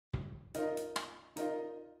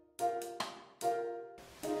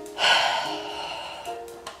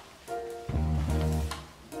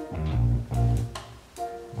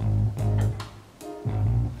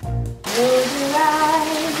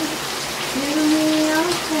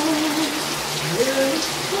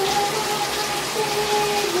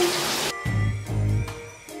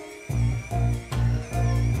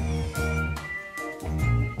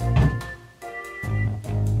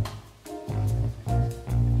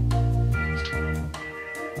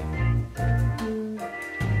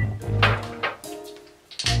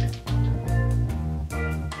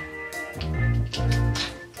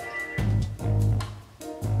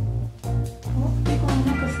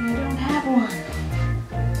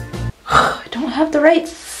have the right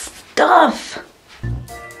stuff.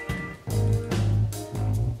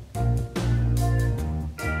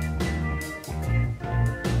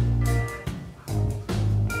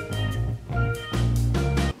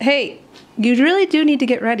 Hey, you really do need to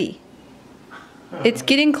get ready. It's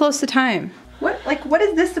getting close to time. What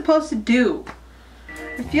is this supposed to do?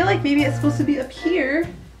 I feel like maybe it's supposed to be up here,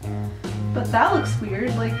 but that looks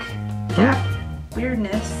weird, like, yeah,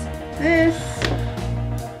 weirdness. This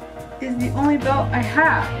is the only belt I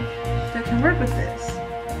have that can work with this,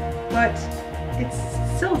 but it's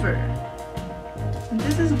silver. And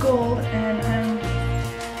this is gold, and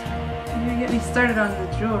you're gonna get me started on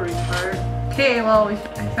the jewelry part. Okay, well,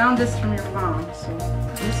 I found this from your mom, so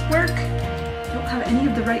does this work? I don't have any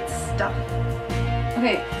of the right stuff.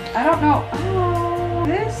 Okay, I don't know. Oh,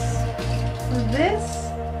 this or this?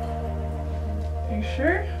 Are you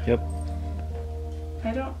sure? Yep.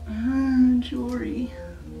 I don't, jewelry.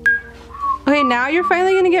 Okay, now you're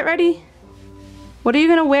finally gonna get ready? What are you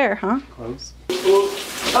gonna wear, huh? Clothes.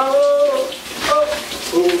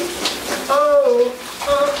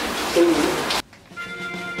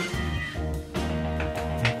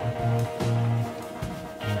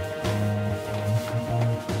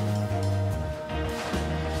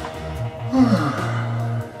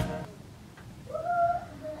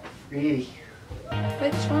 Ready.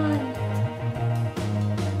 Which one?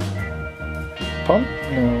 Pump?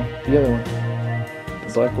 No, the other one.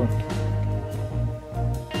 The black one.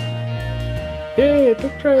 Yay, it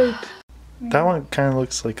looked right. That one kind of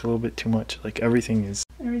looks like a little bit too much. Like everything is.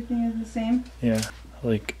 Everything is the same? Yeah.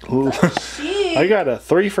 Like, ooh. Oh, I got a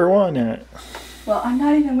 3 for 1 at. well, I'm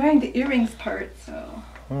not even wearing the earrings part, so.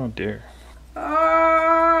 Oh dear.